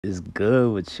It's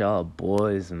good with y'all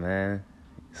boys, man.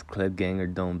 It's Clip Ganger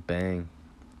Don't Bang.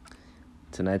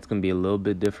 Tonight's gonna be a little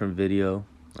bit different video.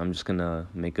 I'm just gonna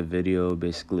make a video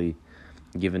basically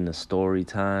giving the story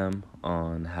time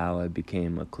on how I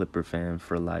became a Clipper fan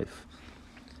for life.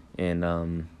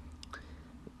 And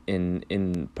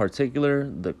in particular,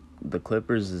 the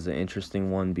Clippers is an interesting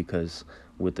one because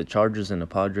with the Chargers and the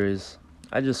Padres,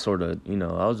 I just sort of,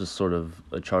 I was just sort of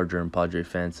a Charger and Padre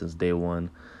fan since day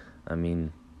one. I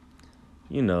mean,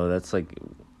 that's like,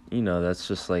 that's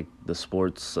just like the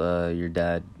sports your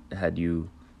dad had you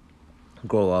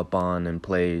grow up on and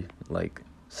play like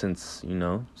since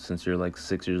you're like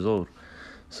 6 years old.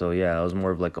 So yeah, I was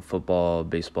more of like a football,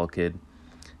 baseball kid.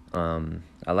 I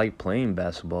like playing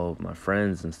basketball with my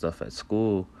friends and stuff at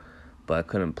school, but I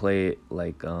couldn't play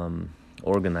like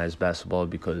organized basketball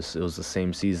because it was the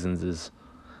same seasons as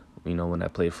when I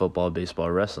played football,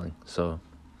 baseball, wrestling. So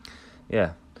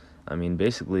yeah, I mean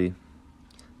basically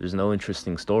there's no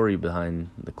interesting story behind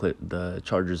the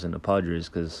Chargers and the Padres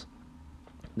because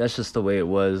that's just the way it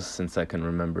was since I can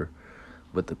remember.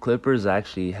 But the Clippers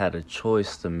actually had a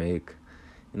choice to make.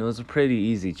 It was a pretty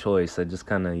easy choice. I just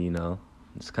kind of,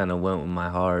 just kind of went with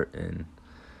my heart, and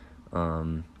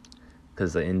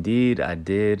because indeed I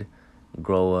did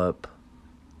grow up.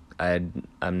 I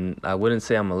wouldn't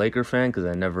say I'm a Laker fan because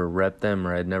I never repped them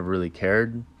or I never really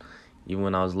cared, even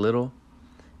when I was little.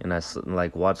 And I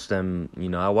like watched them.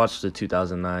 I watched the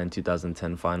 2009,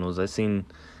 2010 finals. I seen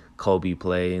Kobe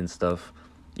play and stuff.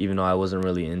 Even though I wasn't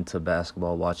really into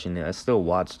basketball watching it, I still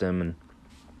watched them,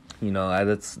 and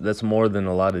that's more than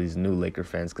a lot of these new Laker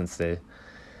fans can say.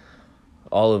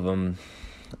 All of them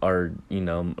are,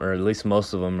 or at least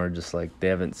most of them are just like they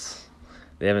haven't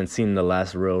seen the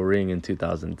last real ring in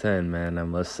 2010, man. I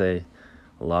must say,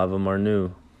 a lot of them are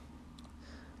new.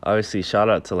 Obviously, shout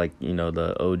out to like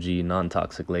the OG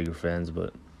non-toxic Laker fans,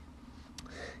 but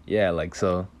yeah, like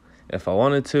so. If I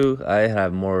wanted to, I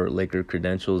have more Laker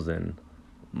credentials than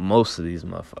most of these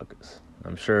motherfuckers.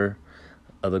 I'm sure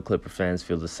other Clipper fans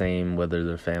feel the same, whether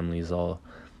their family is all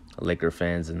Laker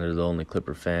fans and they're the only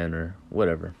Clipper fan or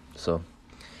whatever. So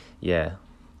yeah,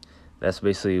 that's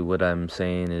basically what I'm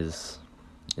saying is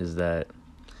that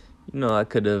I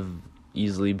could have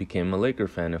easily became a Laker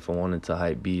fan if I wanted to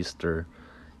hype beast or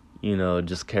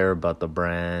just care about the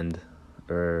brand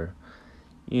or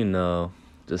you know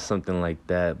just something like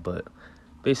that. But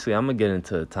basically I'm gonna get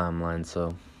into the timeline.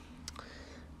 So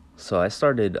I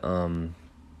started,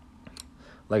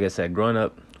 like I said, growing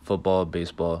up, football,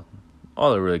 baseball,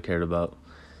 all I really cared about.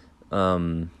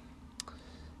 Um,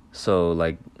 so,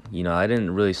 like, I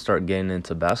didn't really start getting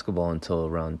into basketball until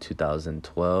around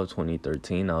 2012,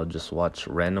 2013. I would just watch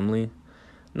randomly.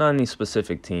 Not any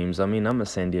specific teams. I mean, I'm a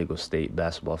San Diego State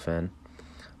basketball fan.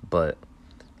 But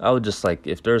I would just, like,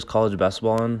 if there's college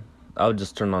basketball on, I would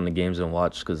just turn on the games and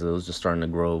watch because it was just starting to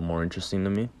grow more interesting to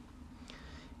me.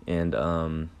 And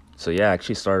so yeah, I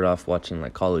actually started off watching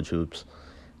like college hoops,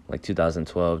 like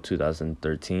 2012,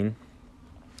 2013,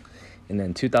 and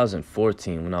then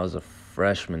 2014 when I was a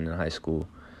freshman in high school.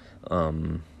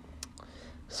 Um,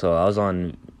 so I was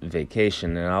on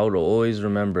vacation, and I would always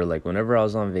remember like whenever I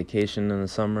was on vacation in the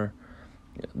summer,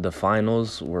 the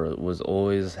finals was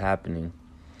always happening,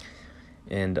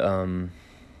 and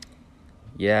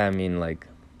yeah, I mean like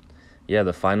yeah,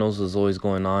 the finals was always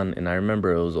going on, and I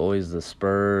remember it was always the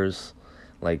Spurs,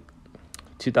 like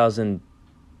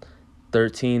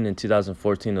 2013 and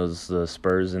 2014 it was the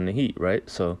Spurs and the Heat, right?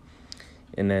 So,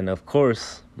 and then of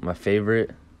course my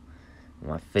favorite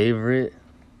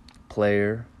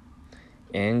player,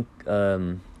 and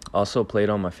also played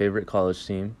on my favorite college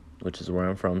team, which is where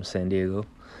I'm from, San Diego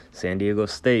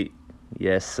State.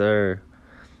 Yes, sir.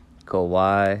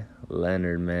 Kawhi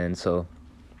Leonard, man. So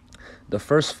the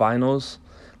first finals,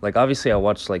 like obviously I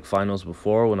watched like finals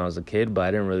before when I was a kid, but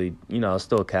I didn't really, I was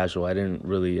still casual. I didn't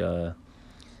really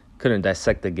couldn't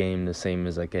dissect the game the same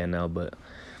as I can now. But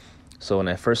so when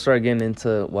I first started getting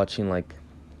into watching like,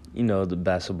 the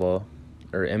basketball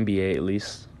or NBA at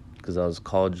least, because I was a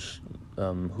college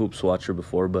hoops watcher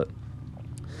before. But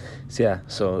so yeah,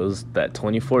 so it was that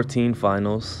 2014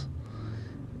 finals,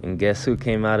 and guess who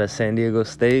came out of San Diego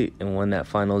State and won that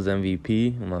finals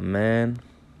MVP? My man,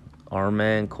 our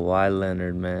man Kawhi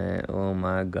Leonard, man. Oh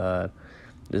my God,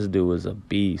 this dude was a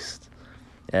beast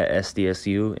at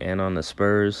SDSU and on the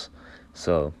Spurs.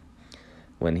 So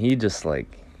when he was just like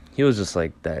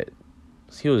that,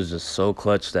 he was just so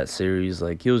clutch that series.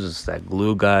 Like he was just that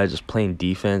glue guy, just playing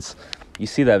defense. You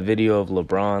see that video of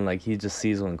LeBron, like he just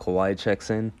sees when Kawhi checks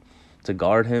in to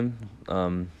guard him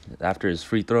after his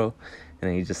free throw,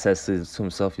 and he just says to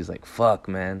himself, he's like, "Fuck,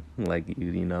 man!" Like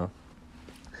you know.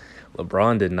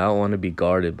 LeBron did not want to be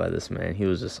guarded by this man. He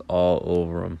was just all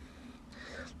over him.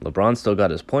 LeBron still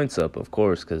got his points up, of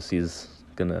course, because he's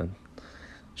gonna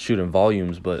shoot in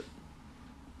volumes. But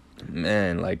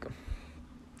man, like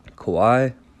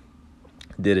Kawhi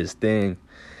did his thing,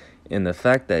 and the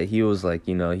fact that he was like,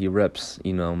 he reps,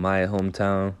 my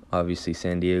hometown, obviously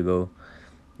San Diego,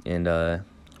 and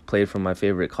played for my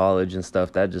favorite college and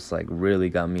stuff. That just like really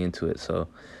got me into it. So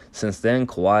since then,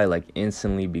 Kawhi like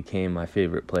instantly became my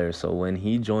favorite player. So when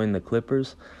he joined the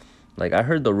Clippers, like I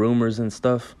heard the rumors and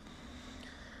stuff,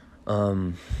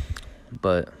 um,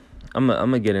 but I'm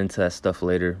gonna get into that stuff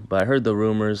later. But I heard the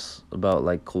rumors about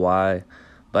like Kawhi,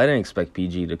 but I didn't expect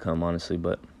PG to come honestly.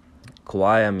 But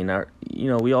Kawhi, I mean,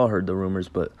 we all heard the rumors,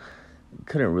 but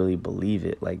couldn't really believe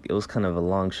it. Like it was kind of a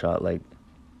long shot. Like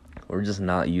we're just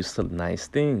not used to nice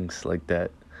things like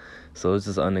that, so it's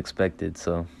just unexpected.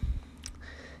 So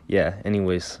yeah.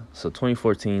 Anyways, so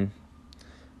 2014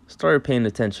 started paying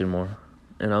attention more,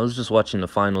 and I was just watching the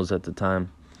finals at the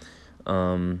time.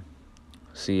 Um,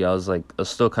 See, I was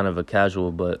still kind of a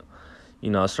casual, but I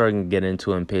was starting to get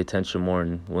into it and pay attention more.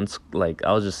 And once, like,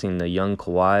 I was just seeing the young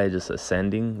Kawhi just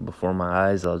ascending before my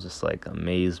eyes, I was just like,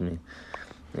 amazed me.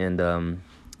 And I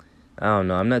don't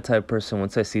know, I'm that type of person.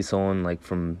 Once I see someone like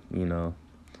from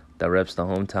that reps the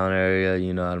hometown area,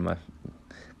 out of my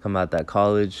come out that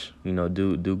college,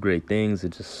 do great things,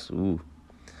 it just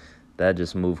that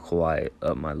just moved Kawhi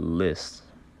up my list,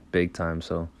 big time.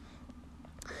 So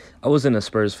I wasn't a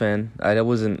Spurs fan. I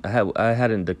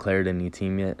hadn't declared any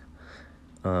team yet.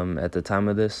 At the time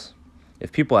of this,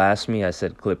 if people asked me, I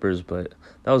said Clippers, but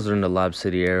that was during the Lob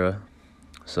City era.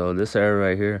 So this era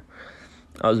right here,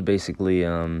 I was basically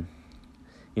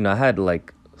I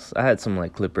had some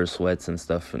like Clippers sweats and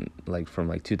stuff, and like from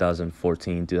like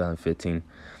 2014, 2015.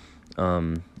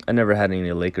 I never had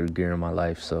any Laker gear in my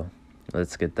life, so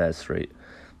let's get that straight.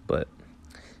 But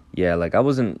yeah, like I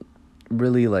wasn't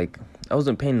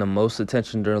paying the most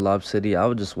attention during Lob City. I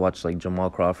would just watch like Jamal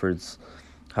Crawford's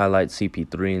highlight,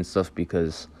 CP3 and stuff,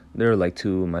 because they're like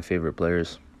two of my favorite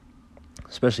players,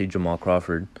 especially Jamal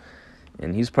Crawford.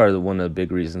 And he's part of one of the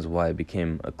big reasons why I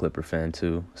became a Clipper fan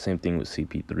too. Same thing with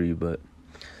CP3, but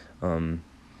um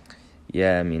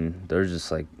yeah, I mean, they're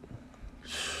just like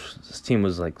this team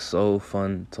was like so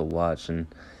fun to watch. And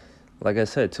like I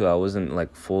said too, I wasn't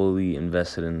like fully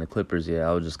invested in the Clippers yet.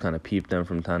 I would just kind of peep them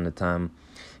from time to time.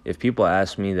 If people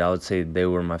asked me, I would say they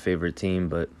were my favorite team,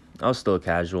 but I was still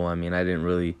casual. I mean, I didn't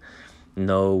really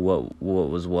know what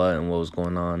was what and what was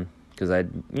going on, because I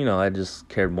just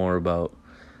cared more about.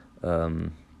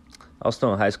 Um, I was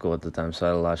still in high school at the time, so I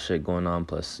had a lot of shit going on.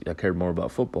 Plus, I cared more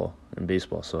about football and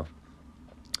baseball. So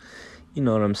you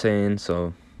know what I'm saying.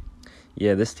 So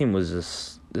yeah, this team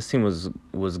was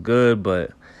good,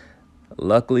 but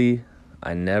luckily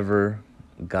I never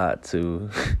got to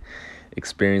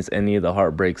experience any of the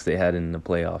heartbreaks they had in the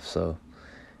playoffs. So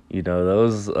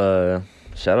those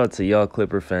shout out to y'all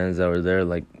Clipper fans that were there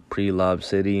like pre-Lob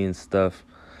City and stuff,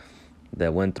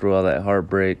 that went through all that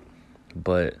heartbreak.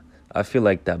 But I feel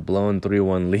like that blown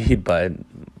 3-1 lead by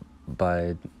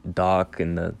Doc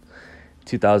in the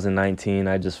 2019,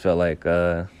 I just felt like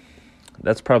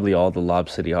that's probably all the Lob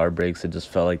City heartbreaks. It just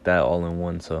felt like that all in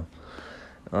one. So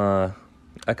I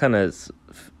kind of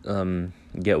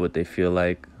get what they feel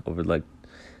like over like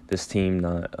this team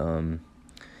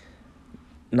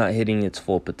not hitting its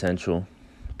full potential.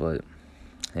 But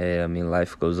hey, I mean,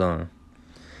 life goes on.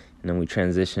 And then we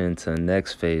transition into the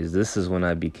next phase. This is when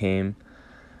I became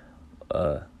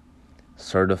a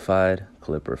certified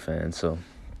Clipper fan. So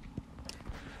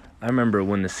I remember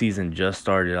when the season just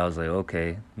started, I was like,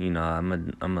 okay,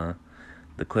 the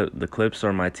Clips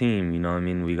are my team. I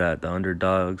mean, we got the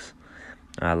underdogs.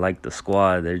 I like the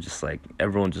squad. They're just like,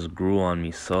 everyone just grew on me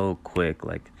so quick.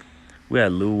 Like, we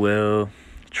had Lou Will,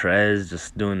 Trez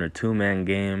just doing their two-man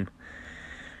game.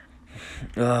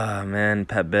 Oh, man,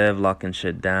 Pat Bev locking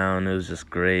shit down. It was just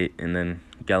great. And then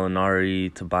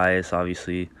Gallinari, Tobias,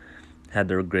 obviously, had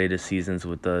their greatest seasons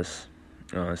with us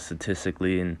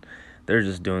statistically. And they're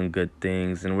just doing good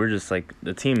things. And we're just like,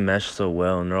 the team meshed so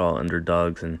well, and they're all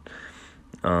underdogs. And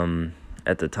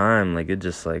at the time, like, it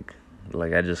just like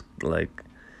I just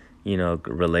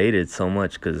related so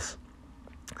much, because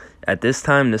at this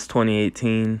time, this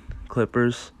 2018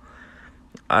 Clippers,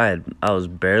 I was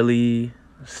barely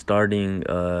starting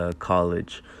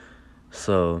college,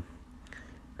 so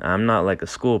I'm not like a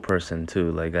school person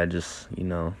too. Like I just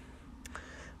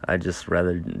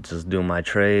rather just do my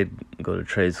trade, go to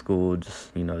trade school,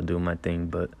 just do my thing.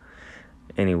 But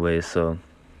anyway, so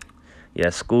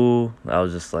yeah, school, I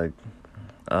was just like,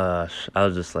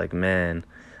 man,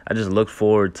 I just looked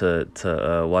forward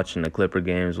to watching the Clipper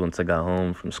games once I got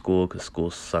home from school, because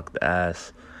school sucked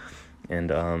ass, and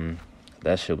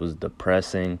that shit was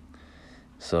depressing.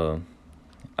 So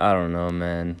I don't know,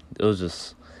 man. It was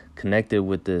just connected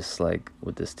with this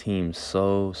team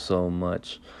so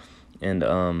much. And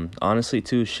honestly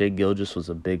too, Shea Gilgeous was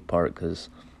a big part, because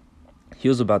he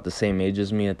was about the same age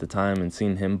as me at the time, and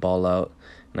seeing him ball out,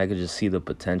 and I could just see the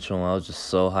potential. I was just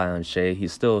so high on Shea.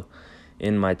 He's still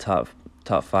in my top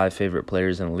five favorite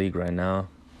players in the league right now.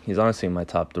 He's honestly in my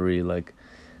top three. Like,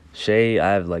 Shea,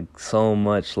 I have like so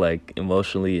much like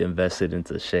emotionally invested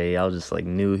into Shea. I was just like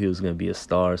knew he was gonna be a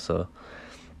star, so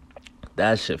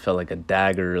that shit felt like a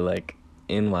dagger like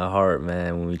in my heart,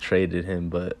 man, when we traded him.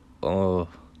 But oh,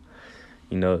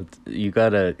 you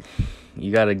gotta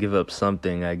give up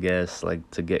something, I guess,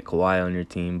 like to get Kawhi on your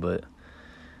team. But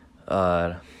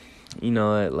uh, you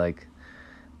know what, like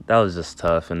that was just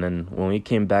tough. And then when we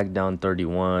came back down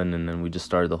 31, and then we just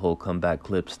started the whole comeback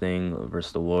clips thing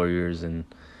versus the Warriors, and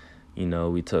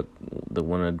we took the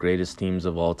one of the greatest teams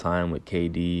of all time with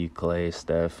KD, Clay,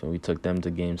 Steph, and we took them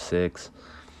to Game 6.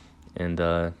 And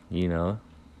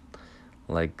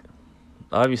like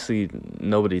obviously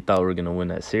nobody thought we were gonna win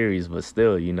that series, but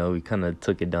still, we kind of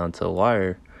took it down to a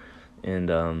wire,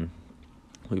 and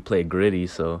we played gritty.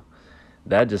 So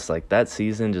that just like that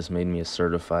season just made me a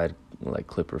certified like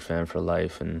Clipper fan for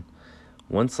life. And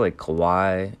once like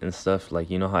Kawhi and stuff,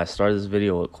 like how I started this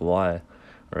video with Kawhi,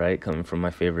 right, coming from my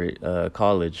favorite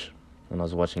college when I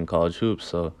was watching college hoops.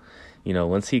 So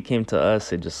once he came to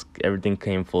us, it just everything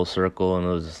came full circle, and it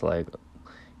was just like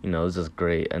it was just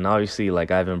great. And obviously, like,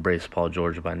 I've embraced Paul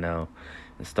George by now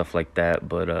and stuff like that.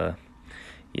 But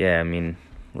yeah, I mean,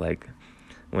 like,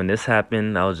 when this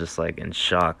happened, I was just like in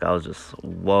shock. I was just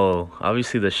whoa.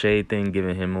 Obviously, the Shea thing,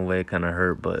 giving him away, kind of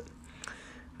hurt, but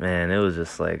man, it was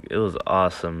just like it was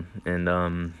awesome. And I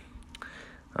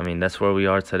mean, that's where we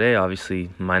are today. Obviously,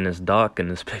 minus Doc in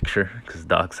this picture, because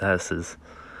Doc's ass is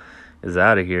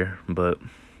out of here. But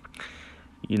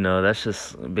that's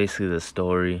just basically the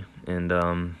story. And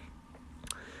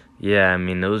yeah, I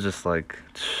mean, it was just like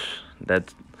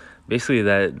that. Basically,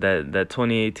 that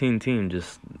 2018 team,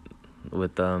 just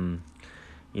with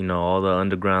all the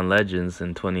underground legends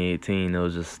in 2018. It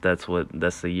was just that's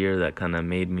the year that kind of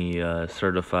made me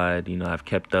certified. I've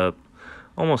kept up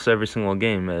almost every single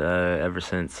game ever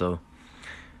since. So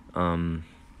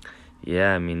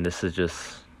yeah, I mean, this is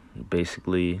just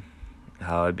basically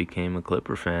how I became a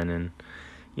Clipper fan. And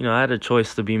I had a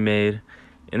choice to be made.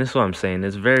 And this is what I'm saying.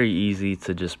 It's very easy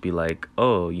to just be like,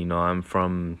 oh, I'm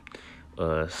from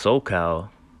SoCal,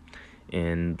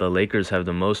 and the Lakers have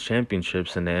the most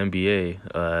championships in the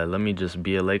NBA. Let me just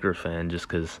be a Laker fan just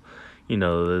because,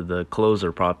 the clothes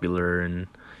are popular, and,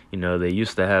 they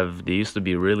used to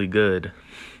be really good.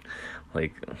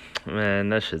 Like, man,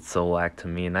 that shit's so whack to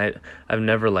me. And I've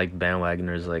never liked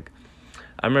bandwagoners. Like,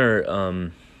 I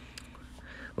remember,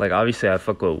 like, obviously I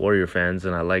fuck with Warrior fans,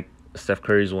 and I like Steph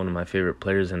Curry's one of my favorite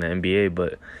players in the NBA.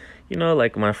 But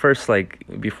like my first, like,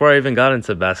 before I even got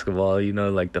into basketball,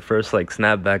 like the first like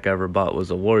snapback I ever bought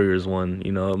was a Warriors one,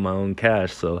 my own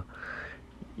cash. So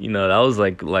that was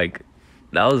like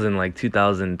that was in like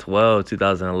 2012,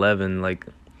 2011. Like,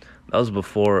 that was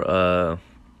before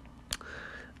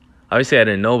obviously I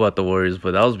didn't know about the Warriors,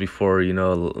 but that was before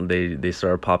they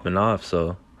started popping off.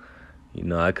 So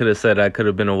I could have said I could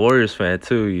have been a Warriors fan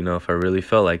too, if I really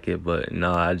felt like it. But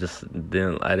no, I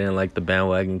didn't like the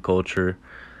bandwagon culture.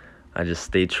 I just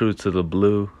stayed true to the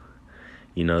blue.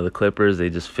 The Clippers, they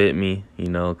just fit me,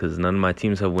 because none of my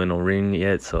teams have won a ring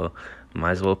yet. So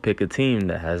might as well pick a team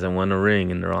that hasn't won a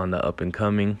ring, and they're on the up and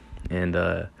coming. And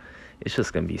it's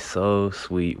just going to be so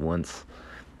sweet once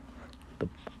the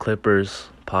Clippers,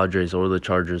 Padres, or the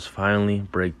Chargers finally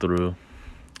break through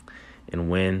and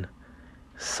win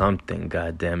something,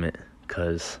 goddammit.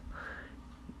 Because,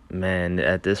 man,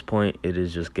 at this point, it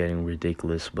is just getting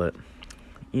ridiculous. But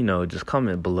just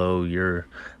comment below your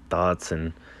thoughts,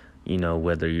 and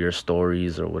whether your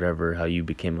stories or whatever, how you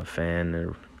became a fan,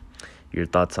 or your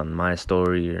thoughts on my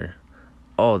story, or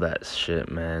all that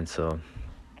shit, man. So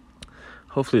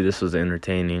hopefully this was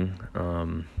entertaining.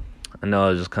 I know I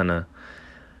was just kind of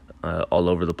all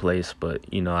over the place, but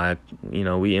we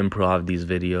improv these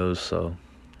videos, so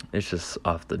it's just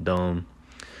off the dome.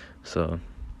 So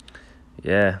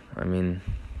yeah, I mean,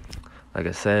 like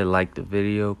I said, like the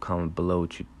video, comment below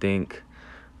what you think.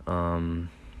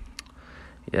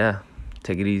 Yeah,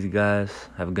 take it easy, guys.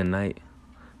 Have a good night.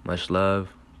 Much love.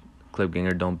 Clip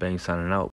Ganger Don't Bang signing out.